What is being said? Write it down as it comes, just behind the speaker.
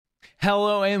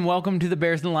Hello and welcome to the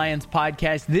Bears and Lions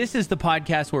podcast. This is the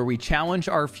podcast where we challenge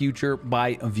our future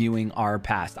by viewing our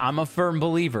past. I'm a firm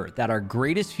believer that our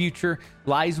greatest future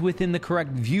lies within the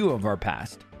correct view of our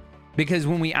past. Because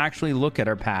when we actually look at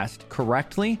our past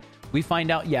correctly, we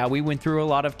find out, we went through a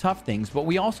lot of tough things, but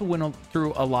we also went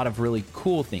through a lot of really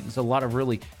cool things, a lot of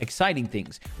really exciting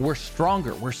things. We're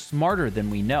stronger, we're smarter than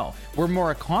we know. We're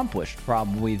more accomplished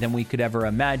probably than we could ever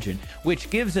imagine, which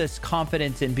gives us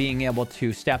confidence in being able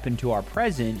to step into our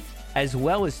present as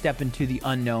well as step into the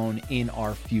unknown in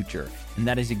our future. And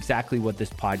that is exactly what this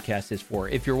podcast is for.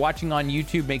 If you're watching on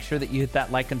YouTube, make sure that you hit that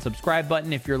like and subscribe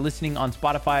button. If you're listening on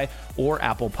Spotify or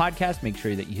Apple Podcasts, make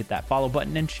sure that you hit that follow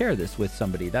button and share this with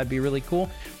somebody. That'd be really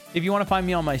cool. If you want to find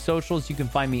me on my socials, you can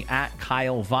find me at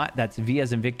Kyle Vaught. That's V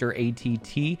as in Victor,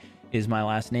 ATT is my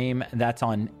last name. That's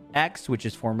on X, which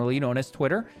is formerly known as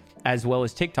Twitter, as well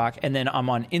as TikTok. And then I'm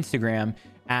on Instagram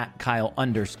at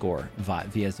Kyle_Vaught,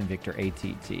 V as in Victor,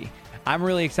 ATT. I'm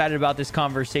really excited about this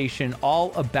conversation,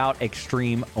 all about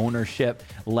extreme ownership.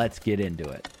 Let's get into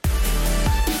it.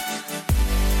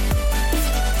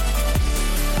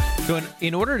 So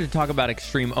in order to talk about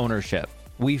extreme ownership,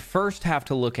 we first have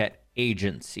to look at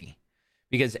agency.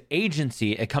 Because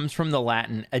agency, it comes from the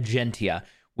Latin agentia,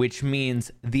 which means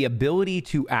the ability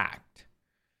to act.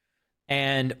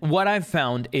 And what I've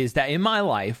found is that in my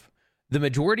life, the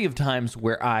majority of times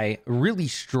where I really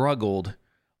struggled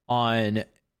on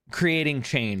creating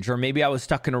change, or maybe I was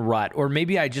stuck in a rut, or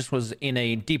maybe I just was in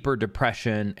a deeper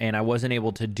depression and I wasn't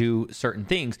able to do certain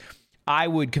things, I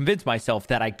would convince myself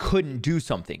that I couldn't do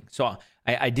something. So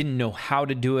I didn't know how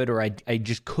to do it, or I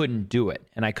just couldn't do it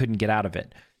and I couldn't get out of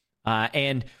it.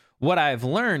 And what I've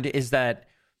learned is that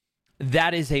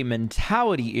is a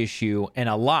mentality issue and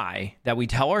a lie that we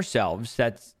tell ourselves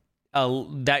that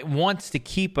wants to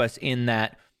keep us in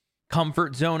that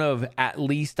comfort zone of at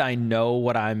least I know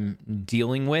what I'm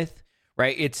dealing with,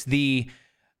 right? It's the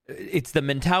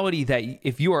mentality that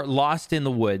if you are lost in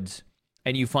the woods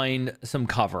and you find some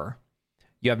cover,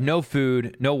 you have no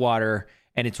food, no water,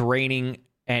 and it's raining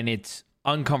and it's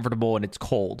uncomfortable and it's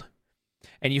cold,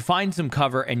 and you find some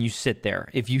cover and you sit there.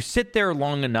 If you sit there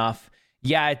long enough,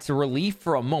 it's a relief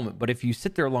for a moment, but if you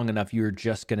sit there long enough, you're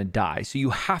just going to die. So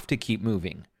you have to keep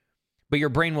moving. But your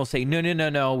brain will say,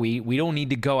 no, we don't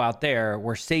need to go out there.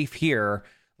 We're safe here.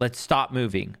 Let's stop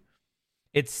moving.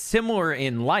 It's similar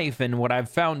in life. And what I've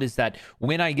found is that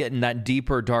when I get in that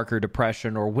deeper, darker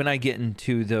depression, or when I get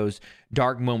into those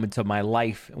dark moments of my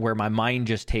life where my mind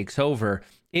just takes over,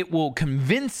 it will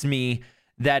convince me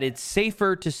that it's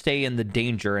safer to stay in the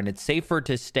danger, and it's safer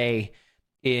to stay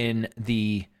in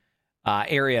the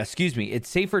It's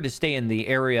safer to stay in the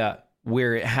area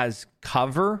where it has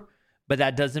cover. But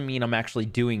that doesn't mean I'm actually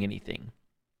doing anything.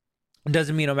 It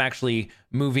doesn't mean I'm actually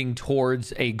moving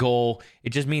towards a goal.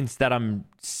 It just means that I'm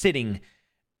sitting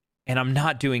and I'm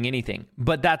not doing anything.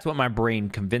 But that's what my brain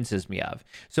convinces me of.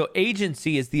 So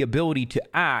agency is the ability to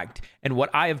act. And what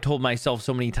I have told myself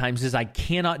so many times is I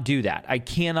cannot do that. I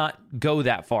cannot go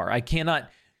that far. I cannot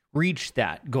reach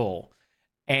that goal.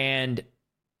 And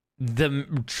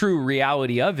the true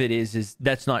reality of it is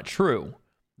that's not true.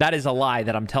 That is a lie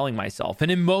that I'm telling myself. And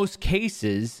in most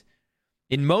cases,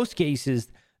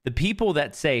 the people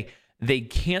that say they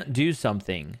can't do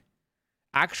something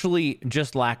actually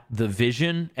just lack the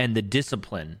vision and the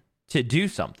discipline to do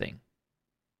something.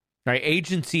 Right?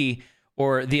 Agency,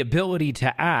 or the ability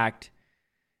to act,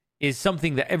 is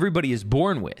something that everybody is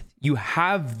born with. You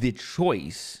have the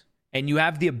choice, and you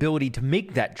have the ability to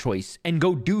make that choice and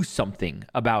go do something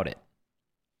about it.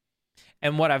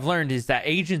 And what I've learned is that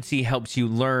agency helps you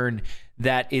learn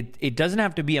that it doesn't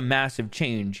have to be a massive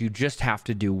change. You just have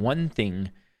to do one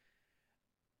thing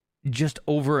just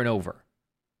over and over,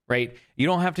 right? You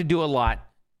don't have to do a lot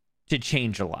to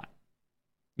change a lot.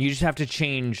 You just have to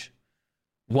change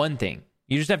one thing.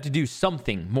 You just have to do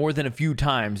something more than a few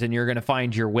times, and you're going to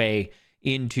find your way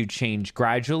into change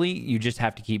gradually. You just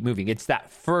have to keep moving. It's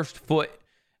that first foot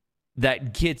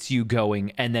that gets you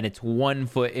going, and then it's one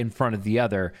foot in front of the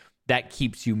other that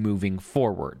keeps you moving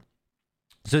forward.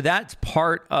 So that's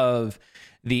part of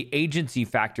the agency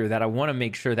factor that I want to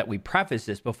make sure that we preface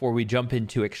this before we jump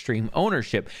into extreme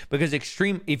ownership. Because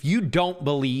if you don't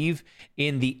believe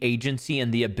in the agency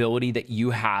and the ability that you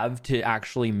have to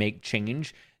actually make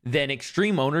change, then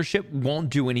extreme ownership won't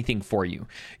do anything for you.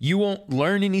 You won't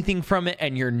learn anything from it,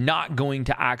 and you're not going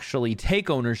to actually take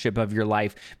ownership of your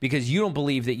life because you don't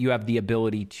believe that you have the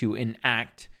ability to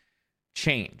enact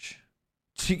change.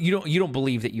 You don't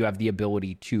believe that you have the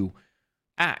ability to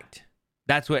act.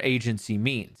 That's what agency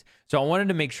means. So I wanted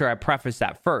to make sure I preface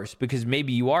that first, because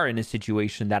maybe you are in a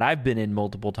situation that I've been in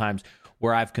multiple times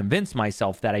where I've convinced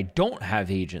myself that I don't have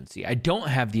agency. I don't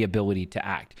have the ability to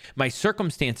act. My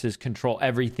circumstances control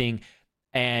everything,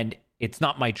 and it's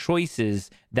not my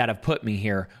choices that have put me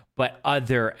here, but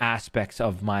other aspects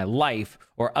of my life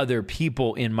or other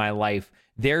people in my life,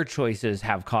 their choices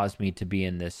have caused me to be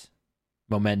in this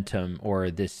momentum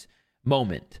or this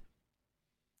moment.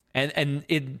 And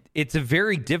it's a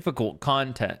very difficult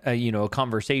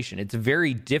conversation. It's a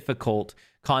very difficult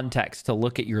context to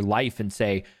look at your life and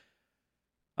say,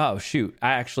 oh, shoot,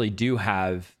 I actually do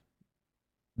have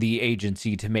the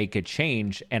agency to make a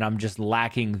change, and I'm just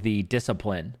lacking the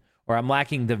discipline, or I'm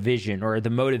lacking the vision or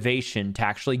the motivation to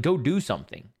actually go do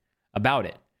something about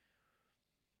it.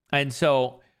 And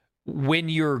so when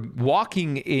you're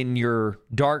walking in your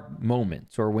dark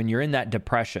moments, or when you're in that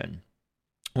depression,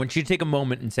 I want you to take a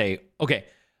moment and say, okay,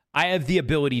 I have the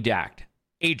ability to act.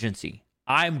 Agency.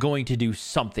 I'm going to do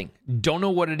something. Don't know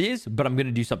what it is, but I'm going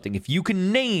to do something. If you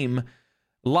can name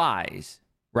lies,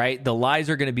 right? The lies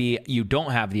are going to be you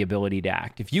don't have the ability to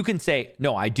act. If you can say,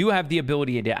 no, I do have the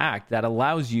ability to act, that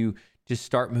allows you to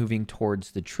start moving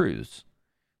towards the truths,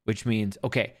 which means,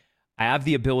 okay, I have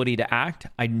the ability to act.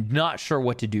 I'm not sure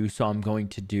what to do, so I'm going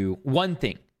to do one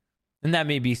thing. And that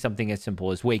may be something as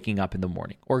simple as waking up in the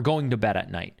morning, or going to bed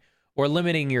at night, or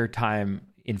limiting your time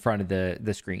in front of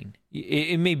the screen.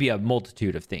 It may be a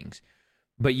multitude of things,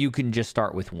 but you can just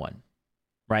start with one,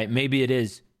 right? Maybe it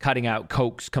is cutting out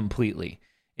Cokes completely.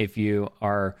 If you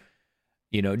are,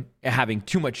 having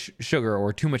too much sugar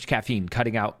or too much caffeine,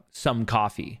 cutting out some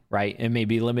coffee, right? And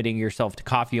maybe limiting yourself to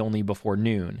coffee only before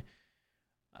noon.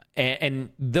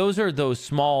 And those are those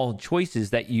small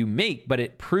choices that you make, but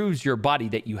it proves your body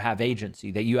that you have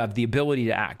agency, that you have the ability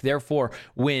to act. Therefore,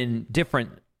 when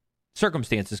different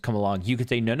circumstances come along, you could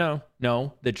say, no.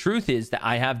 The truth is that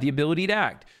I have the ability to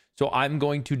act. So I'm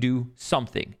going to do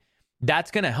something.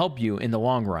 That's going to help you in the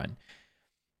long run,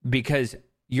 because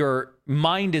your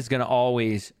mind is going to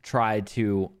always try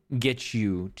to get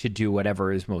you to do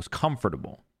whatever is most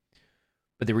comfortable.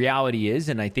 But the reality is,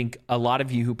 and I think a lot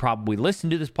of you who probably listen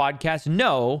to this podcast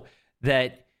know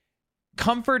that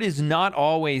comfort is not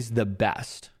always the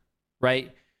best,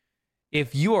 right?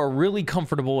 If you are really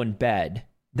comfortable in bed,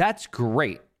 that's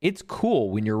great. It's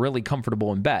cool when you're really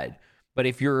comfortable in bed. But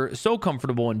if you're so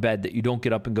comfortable in bed that you don't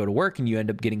get up and go to work and you end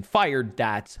up getting fired,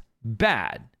 that's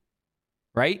bad,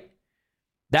 right?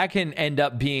 That can end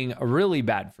up being really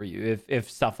bad for you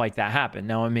if stuff like that happen.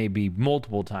 Now, it may be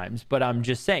multiple times, but I'm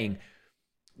just saying,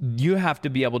 you have to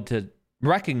be able to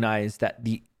recognize that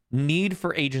the need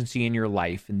for agency in your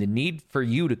life and the need for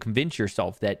you to convince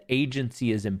yourself that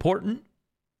agency is important,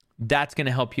 that's going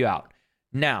to help you out.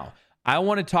 Now, I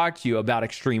want to talk to you about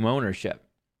extreme ownership.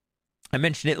 I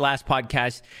mentioned it last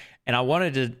podcast, and I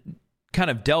wanted to kind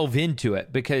of delve into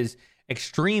it because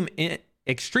extreme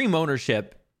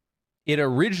ownership, it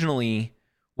originally,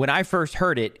 when I first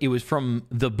heard it, it was from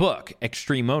the book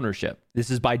Extreme Ownership. This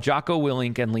is by Jocko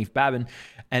Willink and Leif Babin,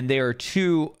 and they are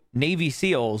two Navy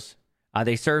SEALs.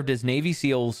 They served as Navy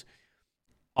SEALs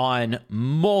on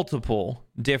multiple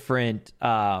different,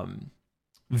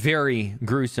 very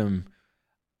gruesome,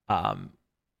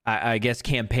 I guess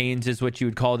campaigns is what you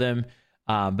would call them.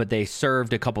 But they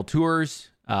served a couple tours,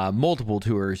 multiple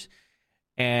tours,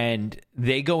 and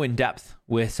they go in depth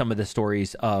with some of the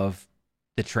stories of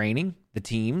the training, the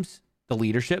teams, the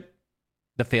leadership,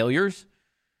 the failures,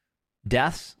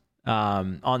 deaths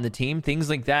on the team, things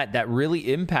like that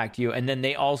really impact you. And then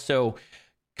they also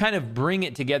kind of bring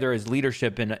it together as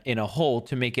leadership in a whole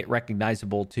to make it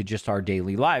recognizable to just our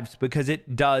daily lives, because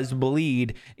it does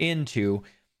bleed into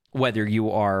whether you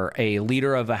are a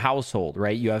leader of a household,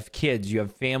 right? You have kids, you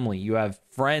have family, you have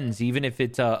friends, even if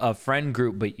it's a friend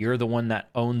group, but you're the one that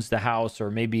owns the house, or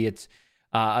maybe it's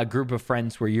a group of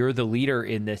friends where you're the leader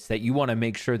in this, that you want to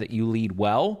make sure that you lead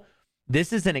well.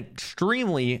 This is an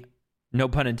extremely, no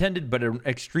pun intended, but an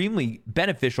extremely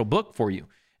beneficial book for you.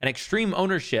 And Extreme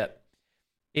Ownership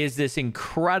is this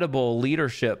incredible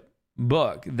leadership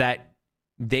book that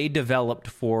they developed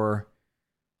for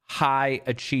high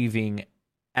achieving,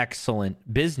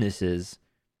 excellent businesses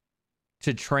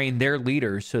to train their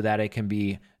leaders so that it can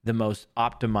be the most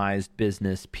optimized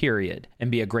business, period,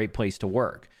 and be a great place to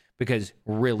work, because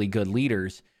really good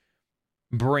leaders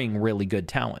bring really good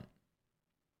talent.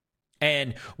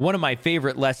 And one of my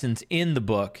favorite lessons in the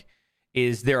book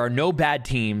is there are no bad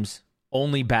teams,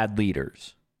 only bad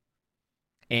leaders.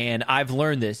 And I've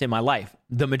learned this in my life.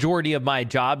 The majority of my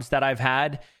jobs that I've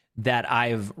had that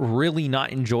I've really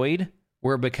not enjoyed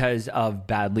were because of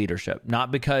bad leadership.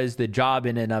 Not because the job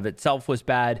in and of itself was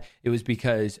bad. It was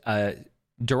because a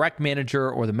direct manager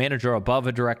or the manager above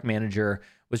a direct manager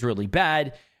was really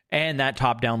bad. and that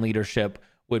top-down leadership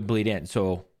would bleed in.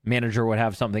 So manager would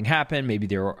have something happen. Maybe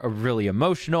they were really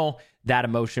emotional. That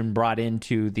emotion brought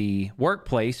into the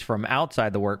workplace from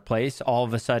outside the workplace. All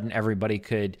of a sudden, everybody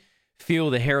could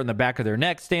feel the hair on the back of their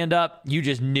neck stand up. You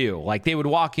just knew. Like, they would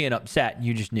walk in upset, and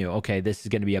you just knew, okay, this is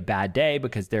going to be a bad day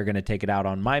because they're going to take it out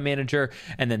on my manager,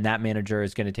 and then that manager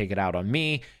is going to take it out on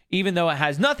me. Even though it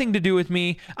has nothing to do with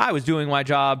me, I was doing my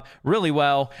job really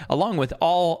well, along with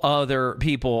all other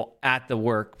people at the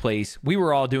workplace. We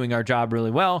were all doing our job really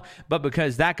well, but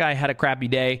because that guy had a crappy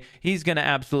day, he's going to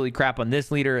absolutely crap on this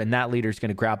leader, and that leader's going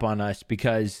to crap on us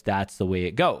because that's the way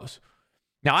it goes.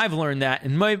 Now, I've learned that,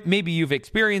 and maybe you've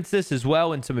experienced this as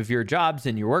well in some of your jobs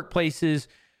and your workplaces,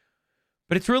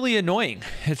 but it's really annoying.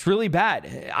 It's really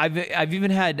bad. I've even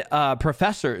had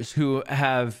professors who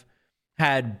have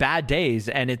had bad days,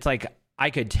 and it's like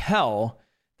I could tell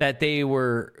that they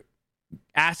were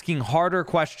asking harder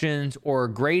questions or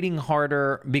grading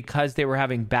harder because they were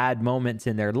having bad moments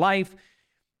in their life,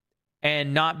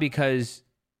 and not because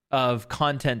of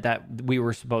content that we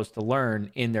were supposed to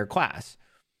learn in their class.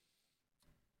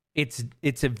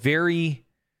 It's a very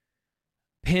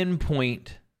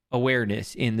pinpoint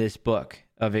awareness in this book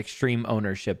of extreme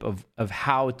ownership of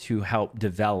how to help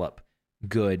develop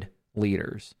good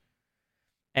leaders.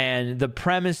 And the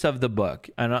premise of the book,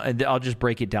 and I'll just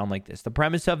break it down like this. The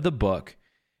premise of the book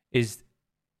is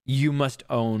you must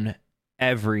own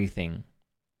everything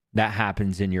that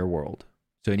happens in your world.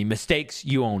 So any mistakes,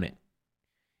 you own it.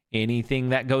 Anything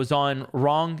that goes on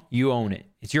wrong, you own it.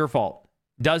 It's your fault.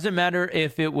 Doesn't matter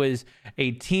if it was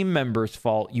a team member's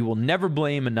fault. You will never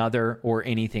blame another or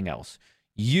anything else.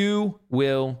 You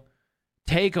will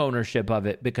take ownership of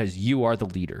it because you are the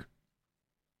leader.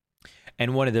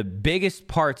 And one of the biggest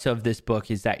parts of this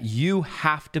book is that you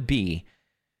have to be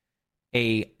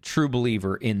a true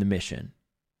believer in the mission.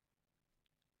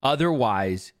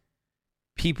 Otherwise,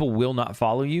 people will not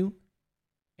follow you,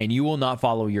 and you will not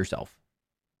follow yourself.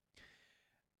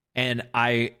 And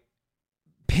I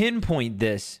pinpoint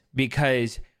this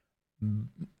because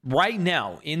right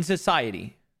now in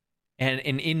society and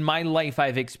in my life,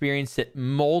 I've experienced it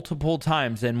multiple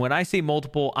times. And when I say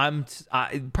multiple, I'm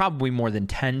probably more than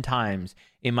 10 times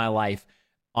in my life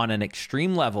on an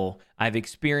extreme level. I've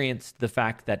experienced the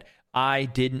fact that I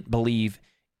didn't believe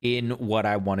in what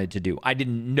I wanted to do. I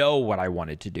didn't know what I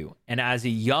wanted to do. And as a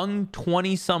young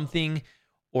 20-something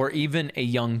or even a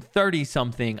young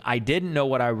 30-something, I didn't know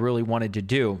what I really wanted to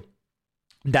do.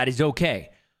 That is okay.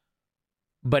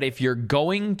 But if you're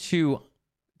going to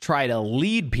try to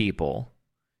lead people,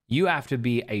 you have to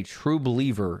be a true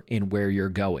believer in where you're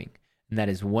going. And that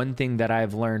is one thing that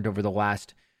I've learned over the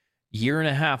last year and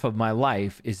a half of my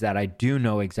life, is that I do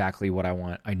know exactly what I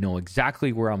want. I know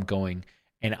exactly where I'm going,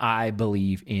 and I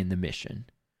believe in the mission.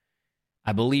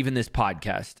 I believe in this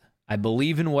podcast. I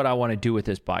believe in what I want to do with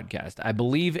this podcast. I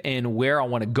believe in where I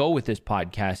want to go with this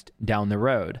podcast down the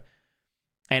road.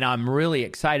 And I'm really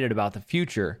excited about the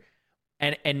future.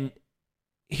 And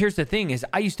here's the thing is,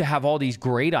 I used to have all these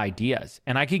great ideas,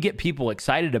 and I could get people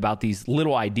excited about these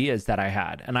little ideas that I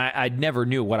had. And I never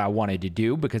knew what I wanted to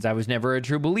do because I was never a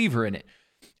true believer in it.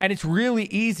 And it's really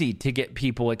easy to get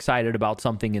people excited about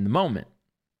something in the moment,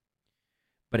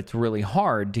 but it's really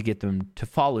hard to get them to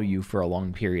follow you for a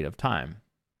long period of time.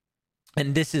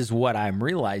 And this is what I'm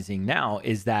realizing now,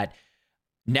 is that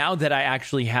now that I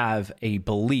actually have a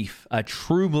belief, a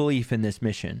true belief in this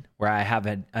mission, where I have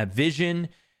a vision,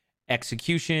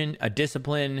 execution, a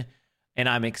discipline, and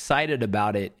I'm excited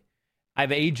about it, I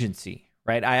have agency,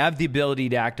 right? I have the ability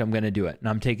to act. I'm going to do it. And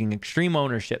I'm taking extreme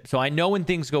ownership. So I know when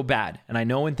things go bad, and I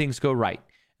know when things go right.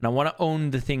 And I want to own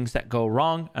the things that go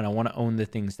wrong, and I want to own the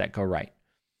things that go right.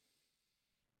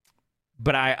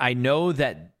 But I know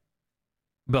that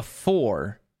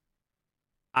before,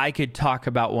 I could talk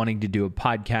about wanting to do a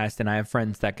podcast, and I have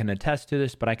friends that can attest to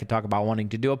this, but I could talk about wanting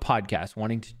to do a podcast,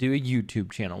 wanting to do a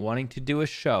YouTube channel, wanting to do a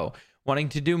show, wanting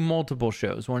to do multiple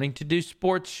shows, wanting to do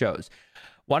sports shows,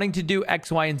 wanting to do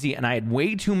X, Y, and Z. And I had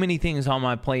way too many things on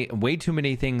my plate, way too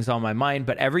many things on my mind.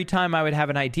 But every time I would have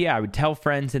an idea, I would tell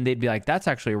friends, and they'd be like, that's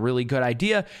actually a really good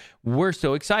idea. We're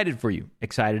so excited for you.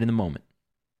 Excited in the moment.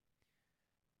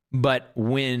 But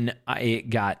when it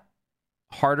got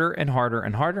harder and harder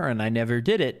and harder, and I never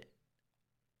did it,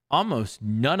 almost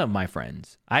none of my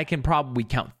friends, I can probably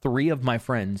count 3 of my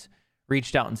friends,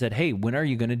 reached out and said, hey, when are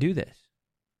you going to do this?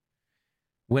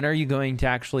 When are you going to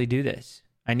actually do this?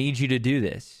 I need you to do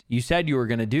this. You said you were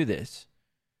going to do this.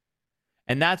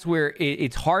 And that's where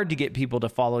it's hard to get people to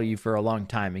follow you for a long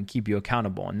time and keep you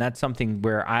accountable. And that's something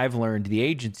where I've learned the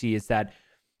agency is that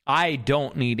I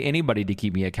don't need anybody to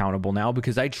keep me accountable now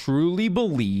because I truly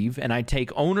believe, and I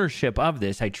take ownership of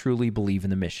this, I truly believe in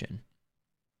the mission.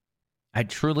 I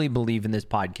truly believe in this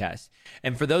podcast.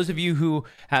 And for those of you who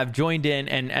have joined in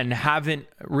and haven't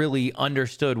really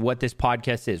understood what this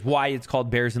podcast is, why it's called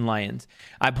Bears and Lions,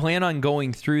 I plan on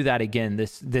going through that again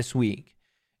this week.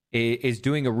 Is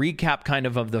doing a recap kind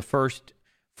of the first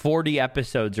 40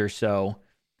 episodes or so,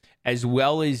 as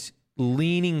well as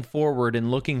leaning forward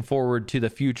and looking forward to the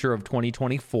future of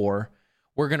 2024.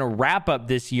 We're going to wrap up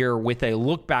this year with a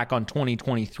look back on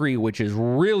 2023, which is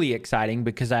really exciting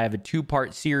because I have a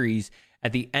 2-part series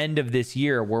at the end of this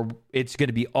year where it's going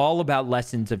to be all about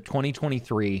lessons of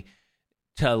 2023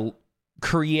 to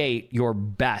create your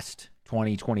best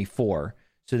 2024.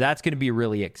 So that's going to be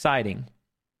really exciting.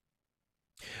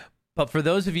 But for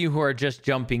those of you who are just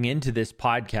jumping into this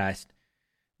podcast,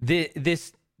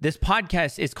 this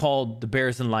podcast is called the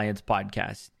Bears and Lions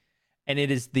Podcast. And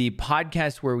it is the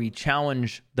podcast where we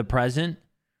challenge the present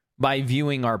by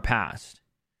viewing our past.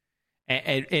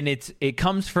 And it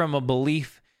comes from a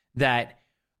belief that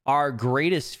our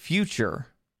greatest future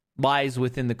lies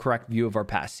within the correct view of our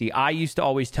past. See, I used to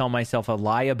always tell myself a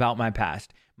lie about my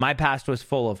past. My past was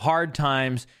full of hard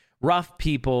times, rough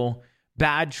people,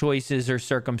 bad choices or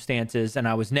circumstances, and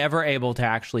I was never able to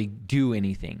actually do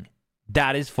anything.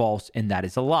 That is false, and that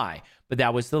is a lie. But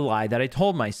that was the lie that I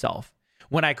told myself.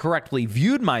 When I correctly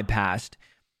viewed my past,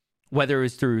 whether it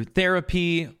was through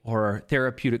therapy or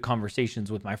therapeutic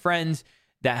conversations with my friends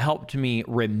that helped me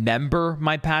remember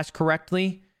my past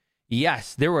correctly,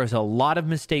 yes, there was a lot of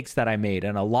mistakes that I made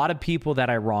and a lot of people that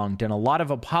I wronged and a lot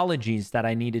of apologies that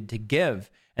I needed to give.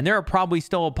 And there are probably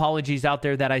still apologies out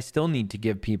there that I still need to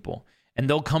give people. And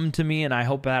they'll come to me, and I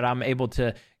hope that I'm able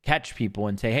to catch people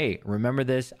and say, hey, remember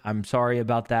this? I'm sorry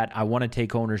about that. I want to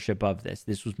take ownership of this.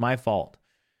 This was my fault.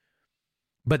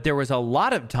 But there was a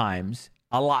lot of times,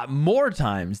 a lot more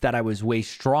times, that I was way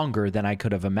stronger than I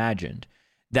could have imagined.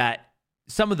 That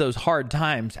some of those hard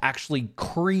times actually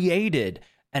created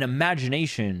an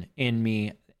imagination in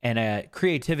me and a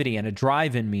creativity and a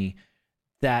drive in me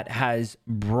that has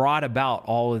brought about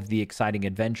all of the exciting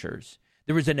adventures.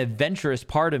 There was an adventurous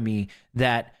part of me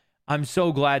that I'm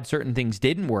so glad certain things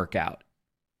didn't work out.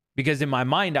 Because in my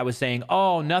mind, I was saying,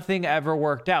 oh, nothing ever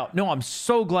worked out. No, I'm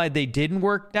so glad they didn't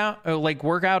work out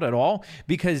at all,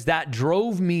 because that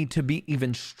drove me to be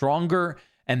even stronger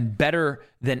and better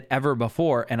than ever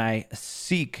before. And I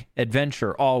seek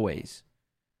adventure always.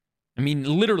 I mean,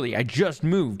 literally, I just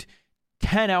moved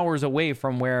 10 hours away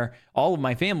from where all of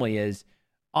my family is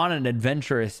on an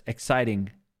adventurous, exciting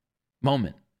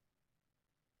moment.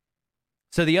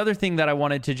 So the other thing that I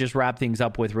wanted to just wrap things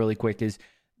up with really quick is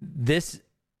this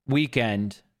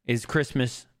weekend is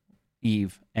Christmas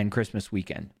Eve and Christmas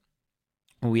weekend.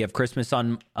 We have Christmas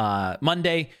on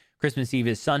Monday. Christmas Eve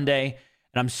is Sunday.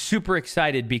 And I'm super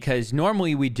excited because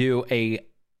normally we do a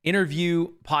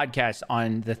interview podcast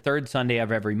on the third Sunday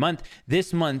of every month.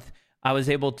 This month, I was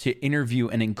able to interview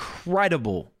an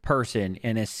incredible person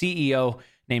and a CEO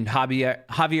named Javier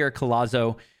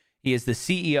Collazo. He is the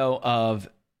CEO of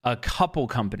a couple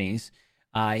companies.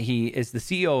 He is the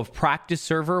CEO of Practice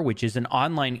Server, which is an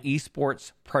online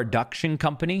esports production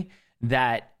company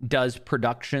that does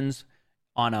productions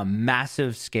on a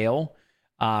massive scale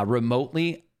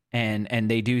remotely. And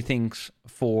they do things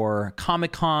for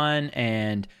Comic-Con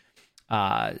and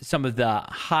some of the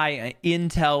high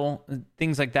Intel,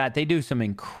 things like that. They do some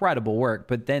incredible work.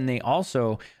 But then they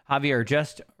also, Javier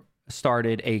just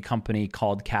started a company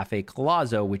called Cafe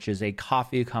Collazo, which is a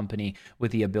coffee company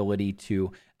with the ability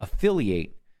to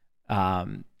affiliate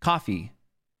coffee,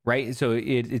 right? So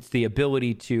it's the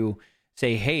ability to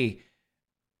say, hey,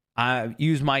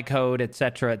 use my code, et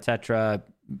cetera,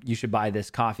 you should buy this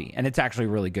coffee. And it's actually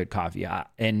really good coffee.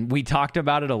 And we talked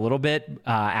about it a little bit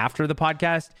after the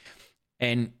podcast.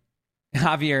 And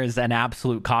Javier is an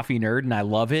absolute coffee nerd, and I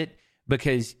love it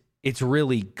because it's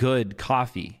really good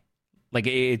coffee. Like,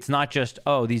 it's not just,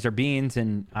 oh, these are beans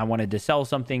and I wanted to sell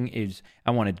something.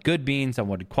 I wanted good beans. I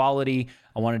wanted quality.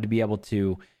 I wanted to be able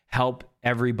to help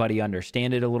everybody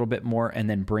understand it a little bit more and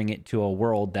then bring it to a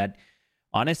world that,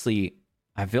 honestly,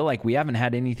 I feel like we haven't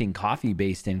had anything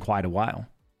coffee-based in quite a while.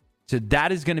 So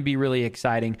that is going to be really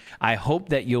exciting. I hope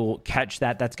that you'll catch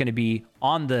that. That's going to be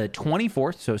on the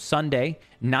 24th, so Sunday,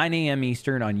 9 a.m.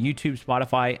 Eastern on YouTube,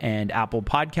 Spotify, and Apple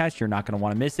Podcasts. You're not going to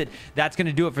want to miss it. That's going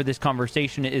to do it for this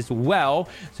conversation as well.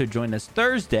 So join us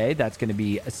Thursday. That's going to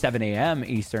be 7 a.m.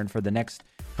 Eastern for the next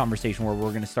conversation where we're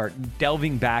going to start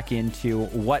delving back into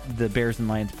what the Bears and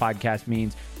Lions podcast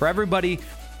means. For everybody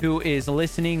who is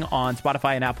listening on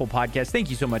Spotify and Apple Podcasts, thank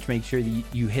you so much. Make sure that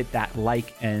you hit that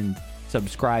like and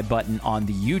subscribe button on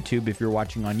the YouTube. If you're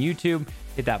watching on YouTube,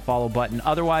 hit that follow button.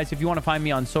 Otherwise, if you want to find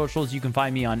me on socials, you can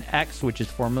find me on X, which is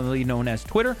formerly known as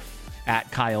Twitter,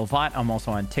 at Kyle Vaught. I'm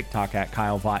also on TikTok at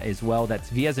Kyle Vaught as well. That's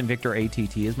V as in Victor,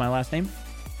 ATT is my last name.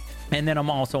 And then I'm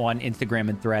also on Instagram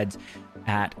and Threads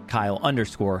at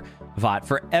Kyle_Vaught.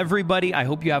 For everybody, I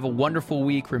hope you have a wonderful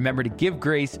week. Remember to give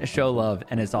grace, show love,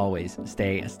 and as always,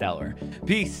 stay stellar.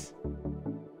 Peace.